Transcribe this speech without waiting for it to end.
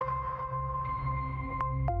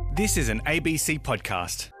This is an ABC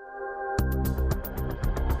podcast.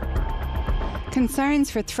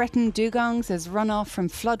 Concerns for threatened dugongs as runoff from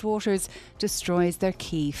floodwaters destroys their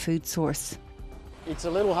key food source. It's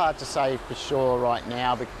a little hard to say for sure right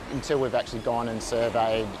now until we've actually gone and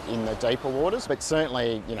surveyed in the deeper waters, but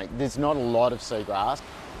certainly, there's not a lot of seagrass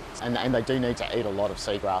and they do need to eat a lot of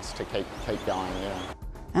seagrass to keep going.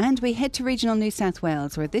 And we head to regional New South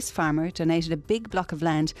Wales, where this farmer donated a big block of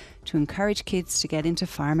land to encourage kids to get into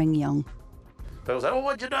farming young. People say,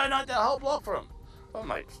 what'd you donate that whole block from? Well,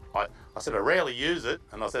 mate, I said I rarely use it,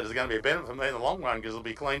 and I said it's going to be a benefit for me in the long run because it'll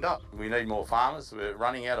be cleaned up. We need more farmers. We're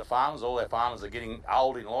running out of farmers. All our farmers are getting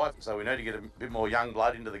old in life, so we need to get a bit more young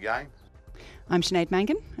blood into the game. I'm Sinead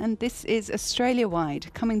Mangan, and this is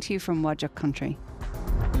Australia-wide, coming to you from Whadjuk country.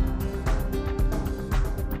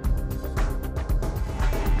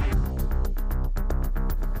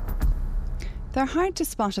 They're hard to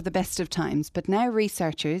spot at the best of times, but now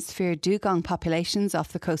researchers fear dugong populations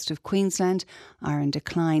off the coast of Queensland are in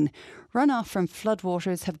decline. Runoff from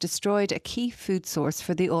floodwaters have destroyed a key food source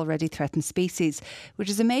for the already threatened species, which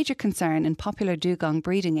is a major concern in popular dugong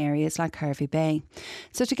breeding areas like Hervey Bay.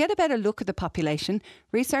 So to get a better look at the population,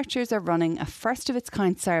 researchers are running a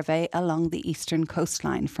first-of-its-kind survey along the eastern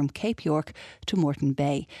coastline from Cape York to Moreton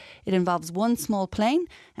Bay. It involves one small plane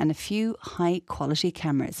and a few high-quality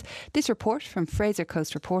cameras. This report from Fraser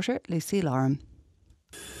Coast reporter Lucy Loram.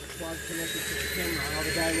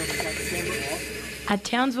 At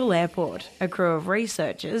Townsville Airport, a crew of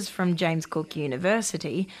researchers from James Cook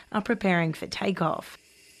University are preparing for takeoff.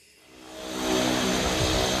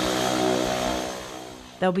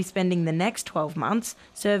 They'll be spending the next 12 months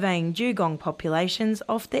surveying dugong populations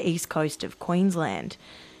off the east coast of Queensland.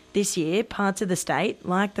 This year, parts of the state,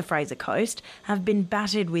 like the Fraser Coast, have been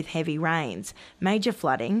battered with heavy rains, major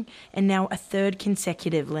flooding, and now a third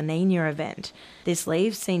consecutive La Nina event. This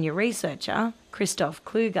leaves senior researcher Christoph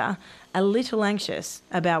Kluger a little anxious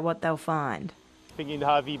about what they'll find. I think in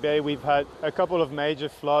Hervey Bay we've had a couple of major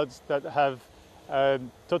floods that have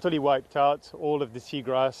totally wiped out all of the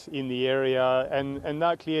seagrass in the area, and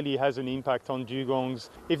that clearly has an impact on dugongs.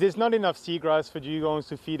 If there's not enough seagrass for dugongs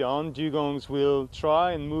to feed on, dugongs will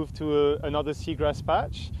try and move to another seagrass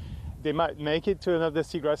patch. They might make it to another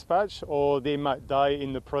seagrass patch, or they might die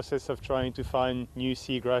in the process of trying to find new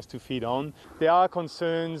seagrass to feed on. There are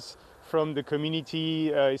concerns from the community,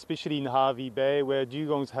 especially in Hervey Bay, where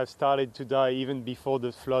dugongs have started to die even before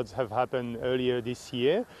the floods have happened earlier this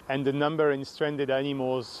year. And the number of stranded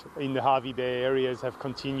animals in the Hervey Bay areas have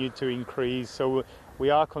continued to increase. So we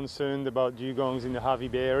are concerned about dugongs in the Hervey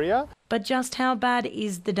Bay area. But just how bad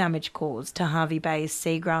is the damage caused to Hervey Bay's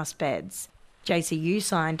seagrass beds? JCU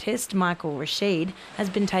scientist Michael Rashid has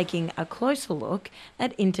been taking a closer look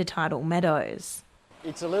at intertidal meadows.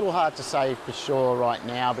 It's a little hard to say for sure right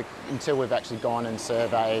now until we've actually gone and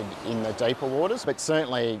surveyed in the deeper waters, but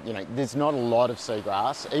certainly, there's not a lot of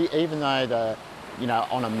seagrass, even though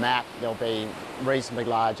on a map there'll be reasonably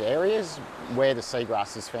large areas where the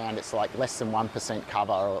seagrass is found. It's like less than 1%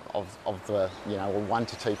 cover of the, or 1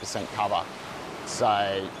 to 2% cover.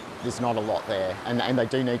 So there's not a lot there, and they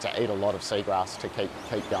do need to eat a lot of seagrass to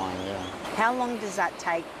keep going. How long does that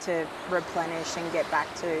take to replenish and get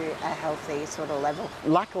back to a healthy sort of level?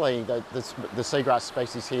 Luckily, the seagrass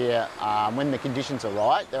species here, when the conditions are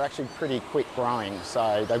right, they're actually pretty quick growing,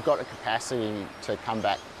 so they've got a capacity to come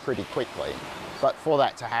back pretty quickly. But for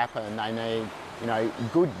that to happen, they need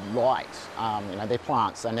good light. They're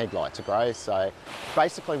plants, they need light to grow. So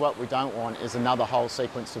basically what we don't want is another whole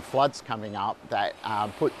sequence of floods coming up that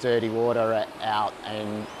put dirty water out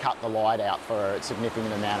and cut the light out for a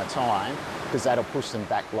significant amount of time, because that'll push them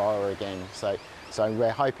back lower again. So we're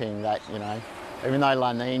hoping that, even though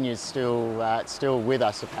La Nina is still with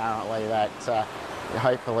us apparently, that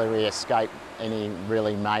hopefully we escape any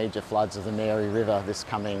really major floods of the Mary River this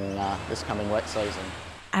coming wet season.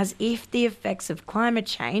 As if the effects of climate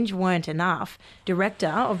change weren't enough, Director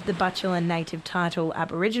of the Butchulla Native Title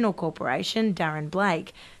Aboriginal Corporation, Darren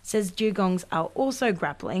Blake, says dugongs are also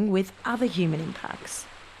grappling with other human impacts.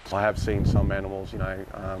 I have seen some animals,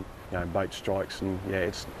 bait strikes, and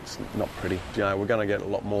it's not pretty. We're going to get a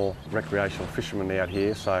lot more recreational fishermen out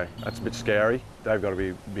here, so that's a bit scary. They've got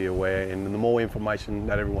to be aware, and the more information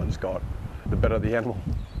that everyone's got, the better the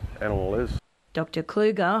animal is. Dr.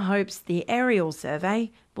 Kluger hopes the aerial survey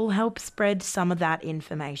will help spread some of that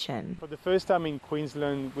information. For the first time in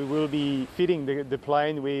Queensland, we will be fitting the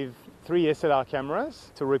plane with 3 SLR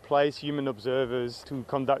cameras to replace human observers to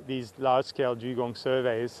conduct these large-scale dugong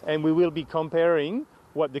surveys. And we will be comparing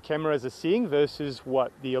what the cameras are seeing versus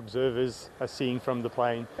what the observers are seeing from the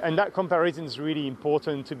plane. And that comparison is really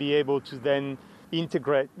important to be able to then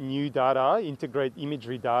integrate new data, integrate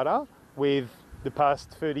imagery data with the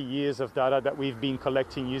past 30 years of data that we've been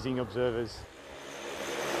collecting using observers.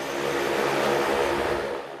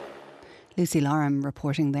 Lucy Loram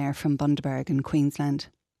reporting there from Bundaberg in Queensland.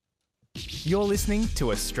 You're listening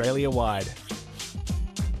to Australia Wide.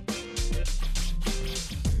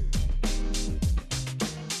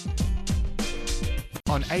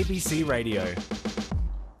 On ABC Radio.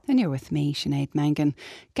 And you're with me, Sinead Mangan.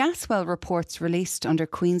 Gas well reports released under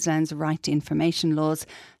Queensland's Right to Information laws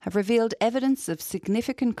have revealed evidence of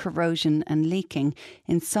significant corrosion and leaking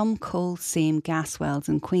in some coal seam gas wells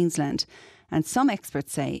in Queensland. And some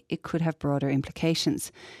experts say it could have broader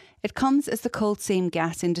implications. It comes as the coal seam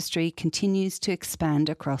gas industry continues to expand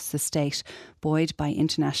across the state, buoyed by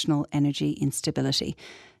international energy instability.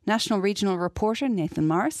 National Regional reporter Nathan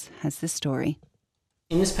Morris has this story.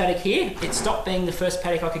 In this paddock here, it stopped being the first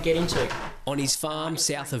paddock I could get into. On his farm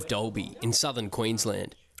south of Dalby in southern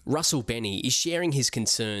Queensland, Russell Benny is sharing his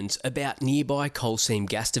concerns about nearby coal seam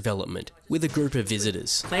gas development with a group of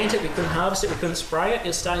visitors. Plant it, we couldn't harvest it, we couldn't spray it,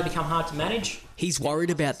 it's starting to become hard to manage. He's worried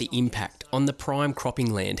about the impact on the prime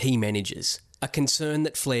cropping land he manages, a concern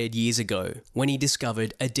that flared years ago when he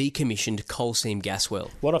discovered a decommissioned coal seam gas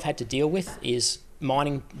well. What I've had to deal with is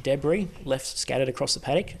mining debris left scattered across the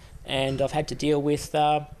paddock, and I've had to deal with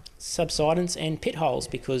subsidence and pit holes,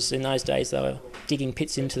 because in those days they were digging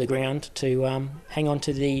pits into the ground to hang on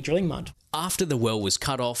to the drilling mud. After the well was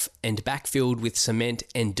cut off and backfilled with cement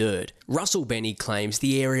and dirt, Russell Benny claims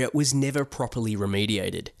the area was never properly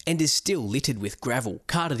remediated and is still littered with gravel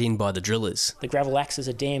carted in by the drillers. The gravel acts as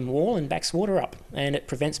a dam wall and backs water up, and it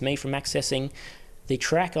prevents me from accessing the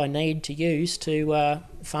track I need to use to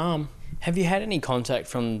farm. Have you had any contact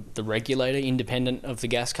from the regulator, independent of the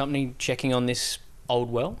gas company, checking on this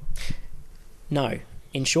old well? No.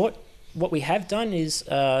 In short, what we have done is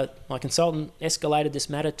my consultant escalated this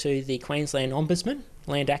matter to the Queensland Ombudsman,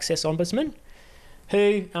 Land Access Ombudsman,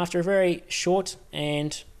 who, after a very short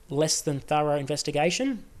and less than thorough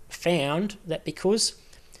investigation, found that because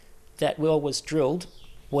that well was drilled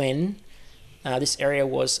when this area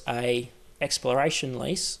was a exploration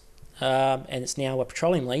lease and it's now a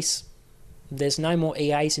petroleum lease, there's no more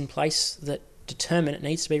EAs in place that determine it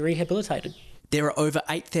needs to be rehabilitated. There are over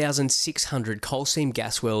 8,600 coal seam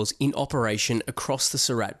gas wells in operation across the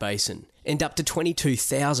Surat Basin, and up to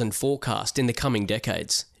 22,000 forecast in the coming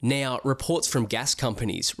decades. Now, reports from gas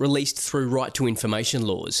companies released through Right to Information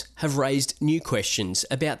laws have raised new questions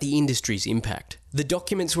about the industry's impact. The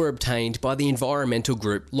documents were obtained by the environmental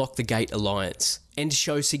group Lock the Gate Alliance and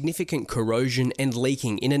show significant corrosion and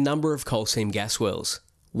leaking in a number of coal seam gas wells.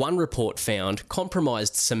 One report found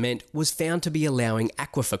compromised cement was found to be allowing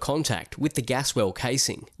aquifer contact with the gas well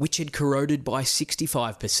casing, which had corroded by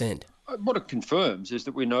 65%. What it confirms is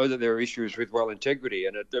that we know that there are issues with well integrity,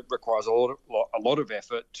 and it requires a lot of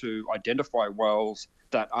effort to identify wells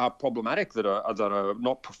that are problematic, that are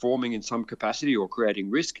not performing in some capacity or creating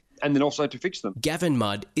risk, and then also to fix them. Gavin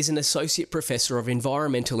Mudd is an Associate Professor of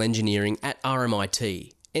Environmental Engineering at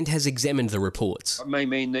RMIT and has examined the reports. It may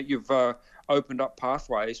mean that you've opened up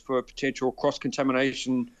pathways for potential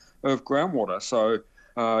cross-contamination of groundwater. So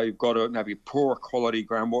you've got maybe poorer quality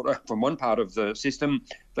groundwater from one part of the system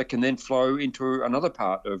that can then flow into another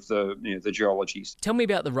part of the geologies. Tell me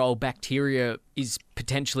about the role bacteria is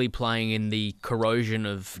potentially playing in the corrosion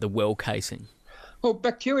of the well casing. Well,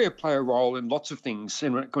 bacteria play a role in lots of things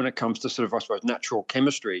when it comes to sort of, I suppose, natural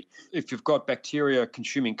chemistry. If you've got bacteria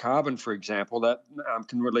consuming carbon, for example, that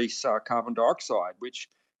can release carbon dioxide, which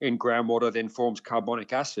in groundwater then forms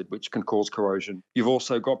carbonic acid, which can cause corrosion. You've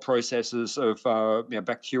also got processes of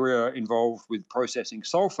bacteria involved with processing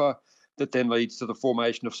sulfur that then leads to the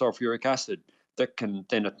formation of sulfuric acid that can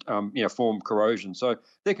then form corrosion. So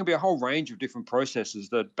there can be a whole range of different processes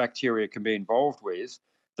that bacteria can be involved with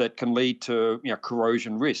that can lead to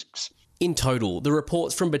corrosion risks. In total, the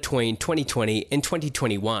reports from between 2020 and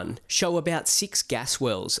 2021 show about 6 gas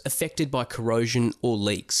wells affected by corrosion or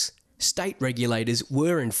leaks. State regulators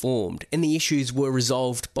were informed and the issues were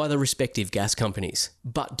resolved by the respective gas companies.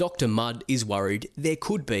 But Dr Mudd is worried there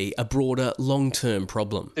could be a broader long-term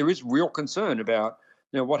problem. There is real concern about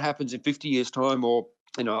what happens in 50 years' time or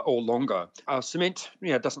longer. Cement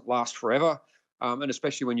doesn't last forever, and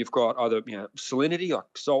especially when you've got either salinity,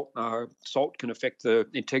 like salt. Salt can affect the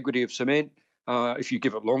integrity of cement if you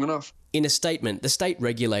give it long enough. In a statement, the state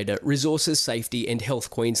regulator, Resources Safety and Health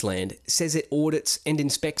Queensland, says it audits and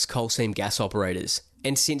inspects coal seam gas operators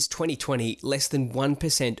And since 2020, less than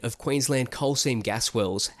 1% of Queensland coal seam gas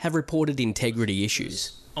wells have reported integrity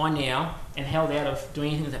issues. I now am held out of doing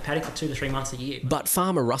anything with that paddock for 2 to 3 months a year. But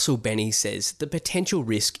farmer Russell Benny says the potential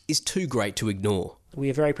risk is too great to ignore. We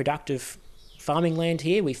have very productive farming land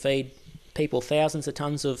here. We feed people thousands of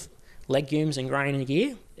tonnes of legumes and grain a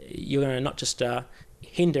year. You're going to not just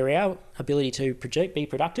hinder our ability to be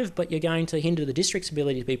productive, but you're going to hinder the district's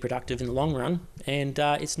ability to be productive in the long run, and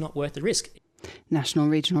it's not worth the risk. National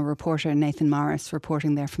Regional Reporter Nathan Morris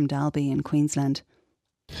reporting there from Dalby in Queensland.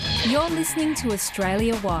 You're listening to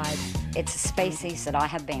Australia Wide. It's a species that I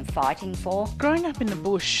have been fighting for. Growing up in the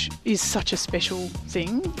bush is such a special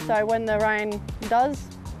thing. So when the rain does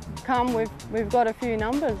come, we've got a few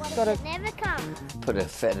numbers. Never come. Put a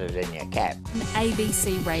feather in your cap.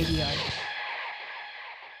 ABC Radio.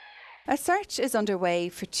 A search is underway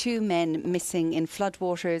for 2 men missing in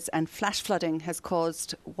floodwaters, and flash flooding has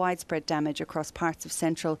caused widespread damage across parts of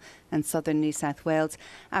central and southern New South Wales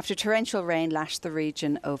after torrential rain lashed the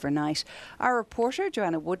region overnight. Our reporter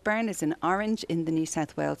Joanna Woodburn is in Orange in the New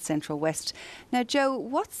South Wales Central West. Now, Jo,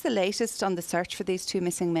 what's the latest on the search for these 2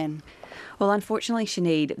 missing men? Well, unfortunately,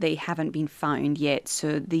 Sinead, they haven't been found yet.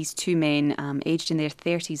 So these 2 men, aged in their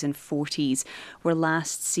 30s and 40s, were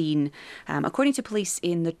last seen, according to police,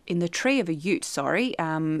 in the tray of a ute,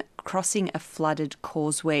 crossing a flooded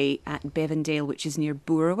causeway at Bevendale, which is near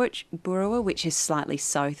Boorowa, which is slightly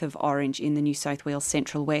south of Orange in the New South Wales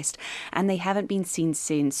Central West. And they haven't been seen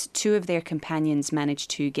since. 2 of their companions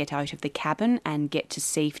managed to get out of the cabin and get to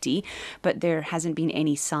safety, but there hasn't been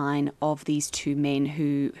any sign of these 2 men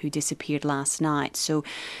who disappeared last night. So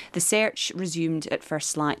the search resumed at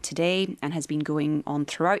first light today and has been going on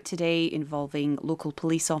throughout today, involving local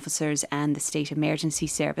police officers and the State Emergency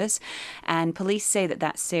Service. And police say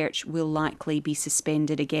that search will likely be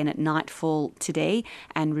suspended again at nightfall today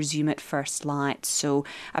and resume at first light. So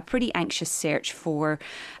a pretty anxious search or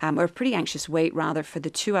a pretty anxious wait rather for the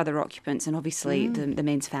 2 other occupants and obviously the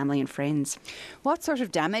men's family and friends. What sort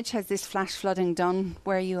of damage has this flash flooding done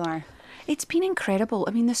where you are? It's been incredible.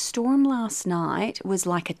 I mean, the storm last night was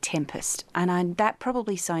like a tempest, and that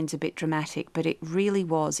probably sounds a bit dramatic, but it really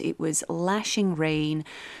was. It was lashing rain,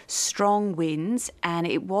 strong winds, and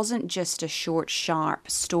it wasn't just a short,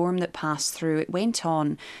 sharp storm that passed through. It went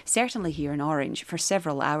on, certainly here in Orange, for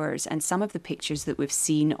several hours, and some of the pictures that we've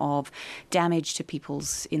seen of damage to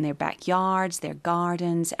people's in their backyards, their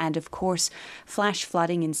gardens, and of course, flash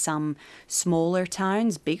flooding in some smaller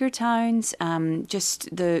towns, bigger towns,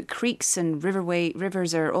 just the creeks and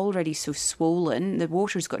rivers are already so swollen, the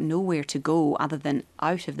water's got nowhere to go other than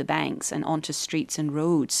out of the banks and onto streets and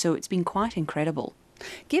roads. So it's been quite incredible.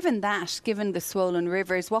 Given the swollen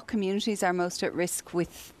rivers, what communities are most at risk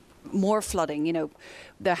with more flooding? You know,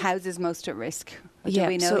 the houses most at risk. Do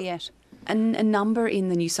we know yet? A number in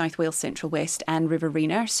the New South Wales Central West and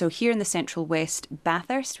Riverina. So here in the Central West,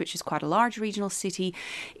 Bathurst, which is quite a large regional city,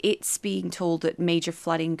 it's being told that major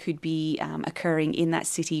flooding could be occurring in that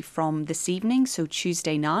city from this evening, so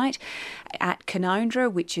Tuesday night. At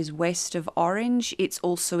Canowindra, which is west of Orange, it's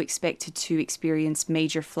also expected to experience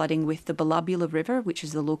major flooding with the Ballubula River, which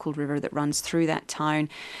is the local river that runs through that town,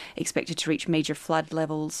 expected to reach major flood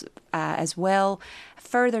levels as well.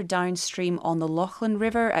 Further downstream on the Lachlan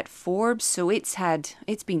River at Forbes, so it's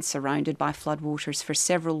been surrounded by floodwaters for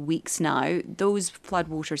several weeks now. Those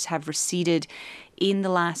floodwaters have receded in the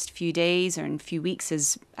last few days or in a few weeks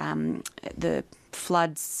as the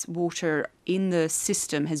floods water in the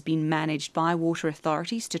system has been managed by water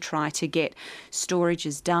authorities to try to get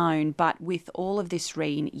storages down. But with all of this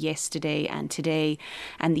rain yesterday and today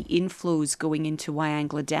and the inflows going into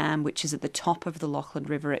Wyangla Dam, which is at the top of the Lachlan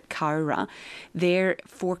River at Cowra, they're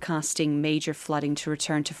forecasting major flooding to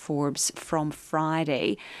return to Forbes from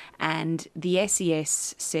Friday. And the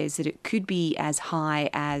SES says that it could be as high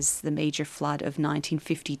as the major flood of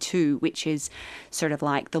 1952, which is sort of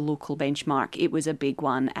like the local benchmark. It was a big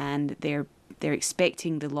one, and they're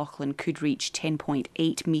expecting the Lachlan could reach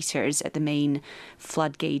 10.8 metres at the main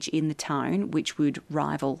flood gauge in the town, which would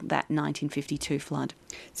rival that 1952 flood.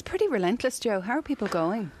 It's pretty relentless, Jo. How are people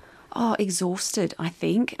going? Oh, exhausted, I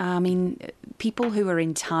think. I mean, people who are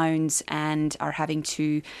in towns and are having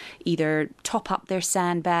to either top up their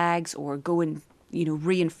sandbags or go and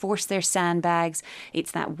reinforce their sandbags.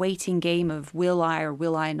 It's that waiting game of will I or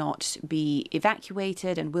will I not be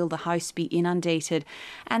evacuated, and will the house be inundated?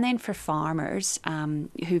 And then for farmers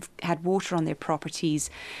who've had water on their properties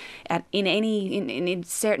to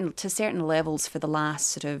certain levels for the last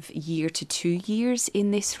sort of year to 2 years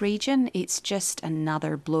in this region, it's just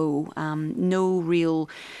another blow. No real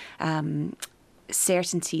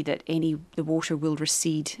certainty that the water will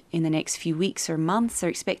recede in the next few weeks or months. They're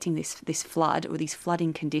expecting this flood or these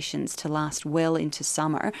flooding conditions to last well into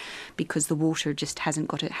summer because the water just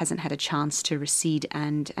hasn't had a chance to recede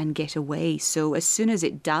and get away. So as soon as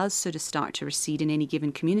it does sort of start to recede in any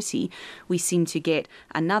given community, we seem to get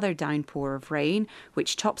another downpour of rain,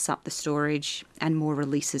 which tops up the storage and more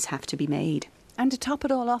releases have to be made. And to top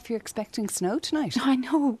it all off, you're expecting snow tonight. I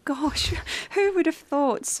know, gosh, who would have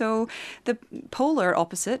thought? So the polar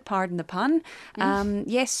opposite, pardon the pun.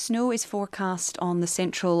 Yes, snow is forecast on the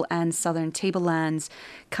central and southern tablelands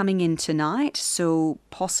coming in tonight, so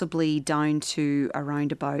possibly down to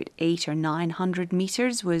around about 800 or 900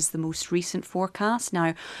 metres was the most recent forecast.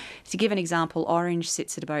 Now, to give an example, Orange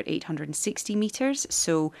sits at about 860 metres,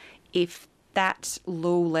 so if that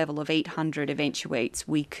low level of 800 eventuates,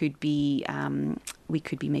 we could be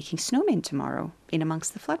making snowmen tomorrow in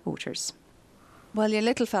amongst the floodwaters. Well, your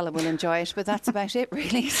little fella will enjoy it, but that's about it,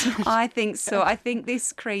 really. I think so. I think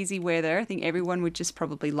this crazy weather, I think everyone would just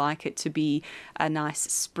probably like it to be a nice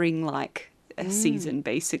spring-like season,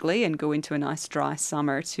 basically, and go into a nice dry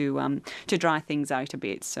summer to dry things out a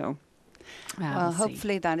bit. So, well,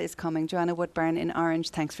 hopefully that is coming. Joanna Woodburn in Orange,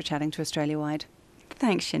 thanks for chatting to Australia Wide.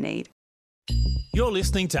 Thanks, Sinead. You're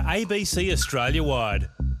listening to ABC Australia Wide.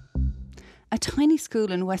 A tiny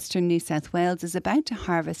school in Western New South Wales is about to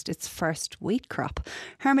harvest its first wheat crop.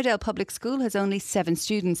 Hermidale Public School has only 7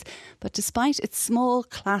 students, but despite its small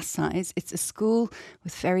class size, it's a school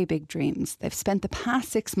with very big dreams. They've spent the past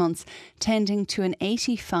 6 months tending to an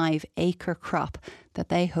 85-acre crop that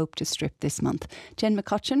they hope to strip this month. Jen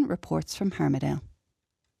McCutcheon reports from Hermidale.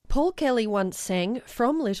 Paul Kelly once sang,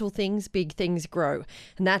 "From little things, big things grow,"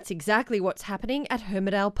 and that's exactly what's happening at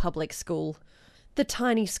Hermidale Public School. The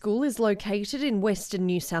tiny school is located in Western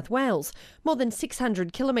New South Wales, more than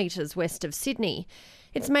 600 kilometres west of Sydney.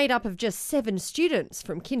 It's made up of just 7 students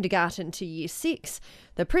from kindergarten to year 6.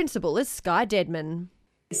 The principal is Sky Deadman.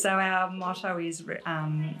 So our motto is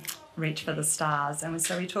reach for the stars, and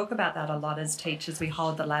so we talk about that a lot as teachers. We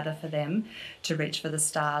hold the ladder for them to reach for the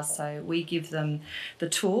stars, so we give them the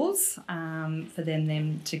tools for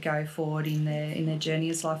them to go forward in their journey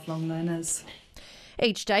as lifelong learners.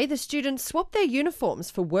 Each day the students swap their uniforms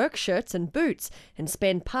for work shirts and boots and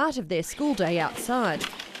spend part of their school day outside.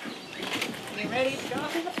 You ready to go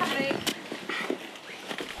up in the paddock?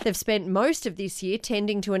 They've spent most of this year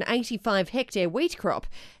tending to an 85-hectare wheat crop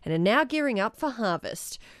and are now gearing up for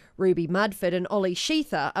harvest. Ruby Mudford and Ollie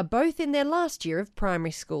Sheether are both in their last year of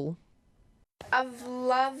primary school. I've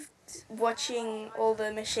loved watching all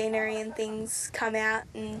the machinery and things come out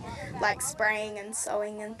and like spraying and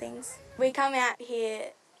sowing and things. We come out here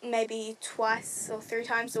maybe 2 or 3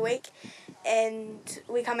 times a week, and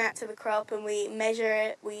we come out to the crop and we measure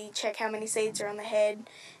it, we check how many seeds are on the head,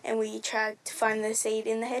 and we try to find the seed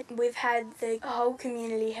in the head. We've had the whole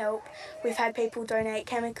community help. We've had people donate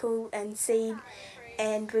chemical and seed,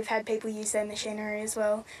 and we've had people use their machinery as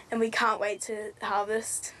well, and we can't wait to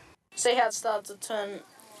harvest. See how it starts to turn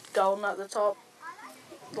golden at the top?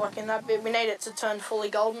 Like in that bit, we need it to turn fully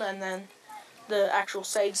golden, and then the actual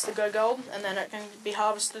seeds to go gold, and then it can be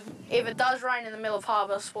harvested. If it does rain in the middle of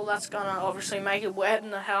harvest, well, that's going to obviously make it wet,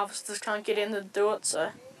 and the harvesters can't get in to do it,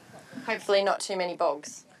 so... Hopefully not too many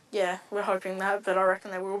bogs. Yeah, we're hoping that, but I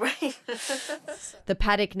reckon there will be. The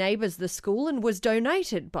paddock neighbours the school and was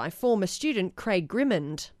donated by former student Craig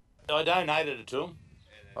Grimmond. I donated it to him.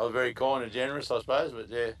 I was very kind and generous, I suppose, but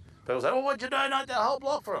yeah. People say, "Oh, what'd you donate that whole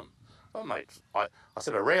block for him?" Oh, mate, I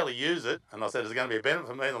said I rarely use it, and I said it's going to be a benefit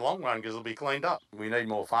for me in the long run because it'll be cleaned up. We need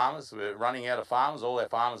more farmers. We're running out of farmers. All our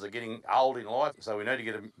farmers are getting old in life, so we need to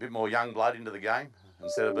get a bit more young blood into the game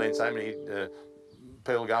instead of being so many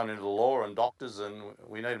people going into the law and doctors, and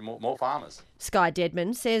we need more farmers. Sky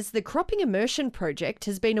Deadman says the cropping immersion project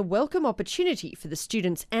has been a welcome opportunity for the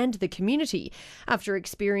students and the community after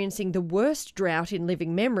experiencing the worst drought in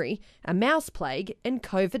living memory, a mouse plague and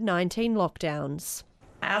COVID-19 lockdowns.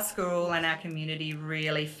 Our school and our community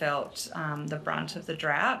really felt the brunt of the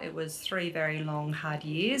drought. It was 3 very long, hard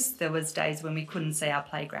years. There was days when we couldn't see our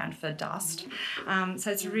playground for dust.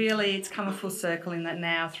 So it's come a full circle in that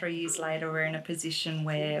now, 3 years later, we're in a position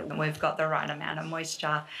where we've got the right amount of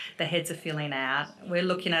moisture. The heads are filling out. We're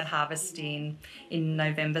looking at harvesting in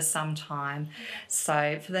November sometime.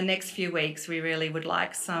 So for the next few weeks, we really would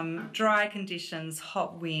like some dry conditions,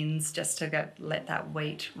 hot winds, just to let that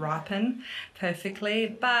wheat ripen perfectly.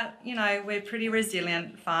 But, we're pretty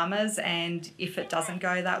resilient farmers, and if it doesn't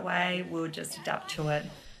go that way, we'll just adapt to it.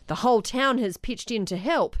 The whole town has pitched in to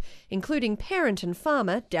help, including parent and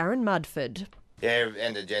farmer Darren Mudford. Yeah,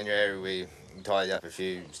 end of January we tied up a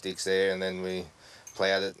few sticks there, and then we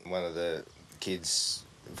ploughed it. One of the kids,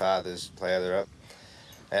 fathers ploughed her up.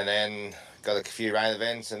 And then got a few rain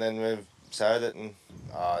events, and then we've sowed it, and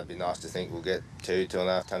it'd be nice to think we'll get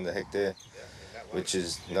 2.5 tonnes a hectare, which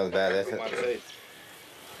is not a bad effort.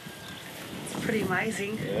 It's pretty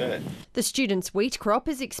amazing. Yeah. The students' wheat crop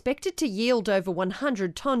is expected to yield over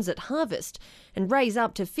 100 tonnes at harvest and raise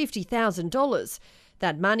up to $50,000.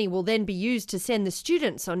 That money will then be used to send the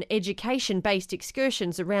students on education-based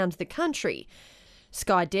excursions around the country.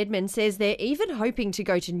 Sky Deadman says they're even hoping to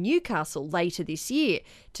go to Newcastle later this year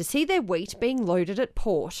to see their wheat being loaded at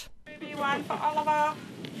port. One for Oliver.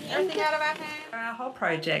 Everything out of our hands. Our whole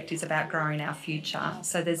project is about growing our future.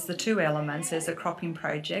 So there's the two elements. There's a cropping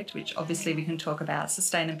project, which obviously we can talk about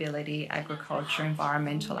sustainability, agriculture,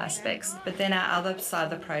 environmental aspects. But then our other side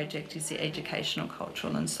of the project is the educational,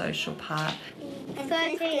 cultural and social part.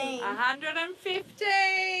 13.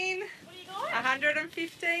 115.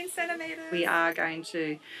 115 centimetres. We are going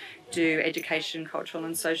to do education, cultural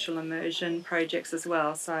and social immersion projects as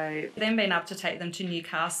well. So then being able to take them to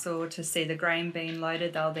Newcastle to see the grain being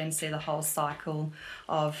loaded, they'll then see the whole cycle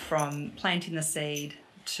of from planting the seed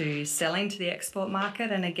to selling to the export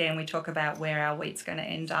market. And again, we talk about where our wheat's going to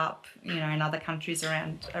end up, you know, in other countries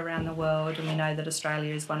around the world. And we know that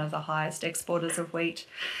Australia is one of the highest exporters of wheat.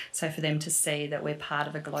 So for them to see that we're part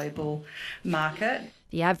of a global market.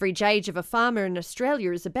 The average age of a farmer in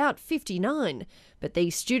Australia is about 59, but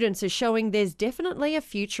these students are showing there's definitely a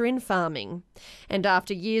future in farming. And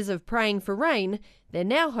after years of praying for rain, they're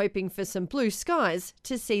now hoping for some blue skies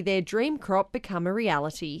to see their dream crop become a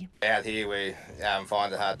reality. Out here we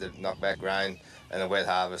find it hard to knock back rain, and a wet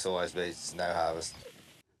harvest always beats no harvest.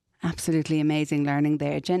 Absolutely amazing learning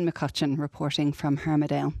there. Jen McCutcheon reporting from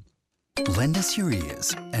Hermidale. Lend us your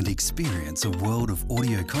ears and experience a world of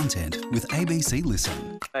audio content with ABC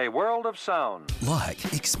Listen. A world of sound.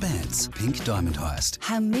 Like Expanse, Pink Diamond Heist.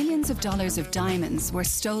 How millions of dollars of diamonds were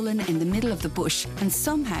stolen in the middle of the bush and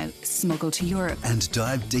somehow smuggled to Europe. And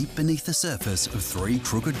dive deep beneath the surface of 3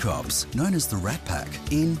 crooked cops, known as the Rat Pack,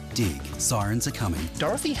 in Dig, Sirens Are Coming.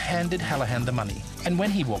 Dorothy handed Hallahan the money, and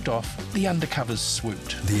when he walked off, the undercovers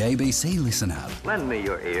swooped. The ABC Listen app. Lend me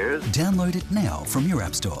your ears. Download it now from your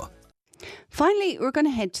App Store. Finally, we're going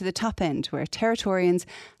to head to the top end where Territorians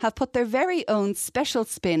have put their very own special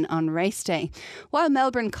spin on race day. While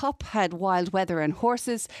Melbourne Cup had wild weather and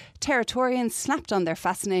horses, Territorians slapped on their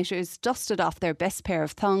fascinators, dusted off their best pair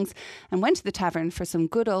of thongs and went to the tavern for some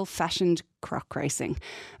good old-fashioned croc racing.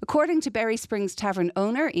 According to Berry Springs Tavern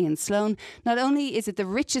owner Ian Sloan, not only is it the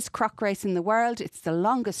richest croc race in the world, it's the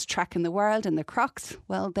longest track in the world, and the crocs,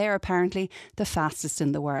 well, they're apparently the fastest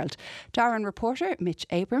in the world. Darren reporter Mitch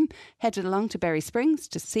Abram headed along to Berry Springs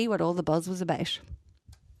to see what all the buzz was about.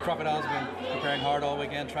 Crocodiles have been preparing hard all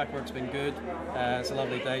weekend, track work's been good, it's a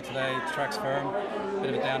lovely day today, the track's firm,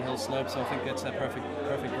 bit of a downhill slope, so I think it's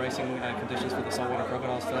perfect racing conditions for the saltwater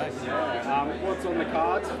crocodiles today. What's on the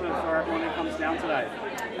cards for everyone who comes down today?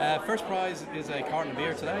 First prize is a carton of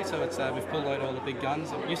beer today, so it's we've pulled out all the big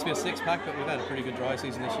guns. It used to be a 6-pack, but we've had a pretty good dry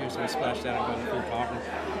season this year, so we splashed out and got a full carton.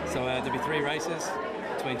 So there'll be 3 races.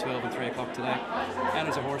 Between 12 and 3 o'clock today. And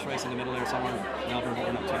there's a horse race in the middle there somewhere in Melbourne, but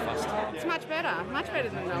we're not too fussed. It's much better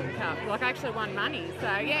than Melbourne Cup. Like, I actually won money,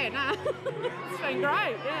 so yeah, no, it's been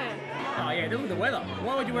great, yeah. Oh yeah, look at the weather.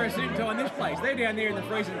 Why would you wear a suit and tie in this place? They're down there in the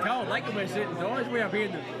freezing cold. They can wear suit and ties. We're up here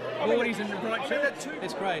in the 40s and the bright shirts.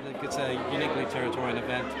 It's great. It's a uniquely Territorian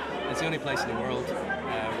event. It's the only place in the world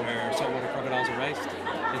where saltwater crocodiles are raced.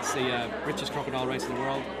 It's the richest crocodile race in the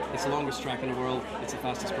world. It's the longest track in the world. It's the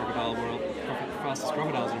fastest crocodiles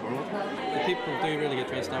in the world. The people do really get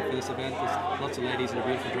dressed up for this event. There's lots of ladies in their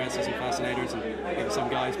beautiful dresses and fascinators, and even some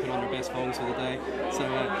guys put on their best phones for the day. So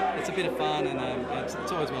it's a bit of fun, and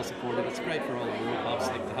it's always well supported. It's great for all the road pubs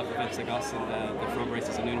to have events like us, and the frog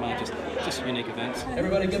races in Noonamah, just unique events.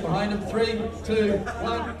 Everybody get behind them. 3, 2,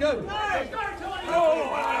 1, go!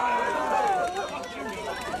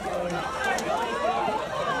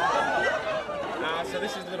 So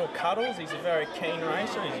this is little Cuddles. He's a very keen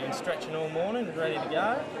racer. He's been stretching all morning, ready to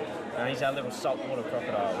go. He's our little saltwater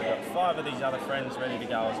crocodile. We've got 5 of these other friends ready to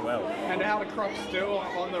go as well. And how the crocs do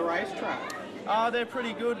on the racetrack? They're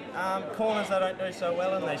pretty good. Corners they don't do so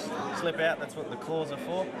well, and they slip out. That's what the claws are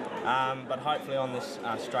for. But hopefully on this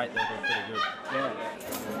straight they'll do pretty good.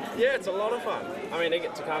 Yeah, it's a lot of fun. I mean, I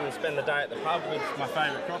get to come and spend the day at the pub with my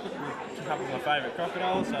favourite a couple of my favourite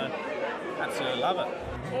crocodiles, so absolutely love it.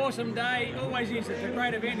 Awesome day, always is. It's a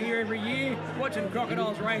great event here every year. Watching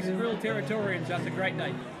crocodiles race is real Territorians, that's a great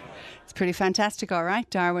day. It's pretty fantastic, all right.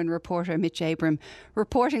 Darwin reporter Mitch Abram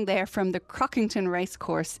reporting there from the Crockington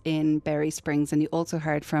Racecourse in Berry Springs. And you also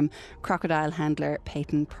heard from crocodile handler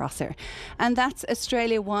Peyton Prosser. And that's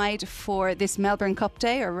Australia-wide for this Melbourne Cup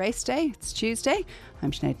Day or Race Day. It's Tuesday.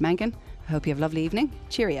 I'm Sinead Mangan. I hope you have a lovely evening.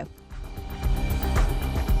 Cheerio.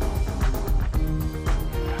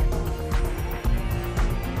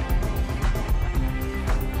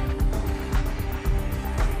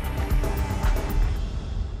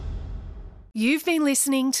 You've been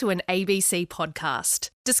listening to an ABC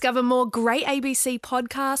podcast. Discover more great ABC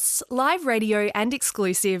podcasts, live radio and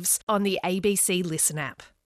exclusives on the ABC Listen app.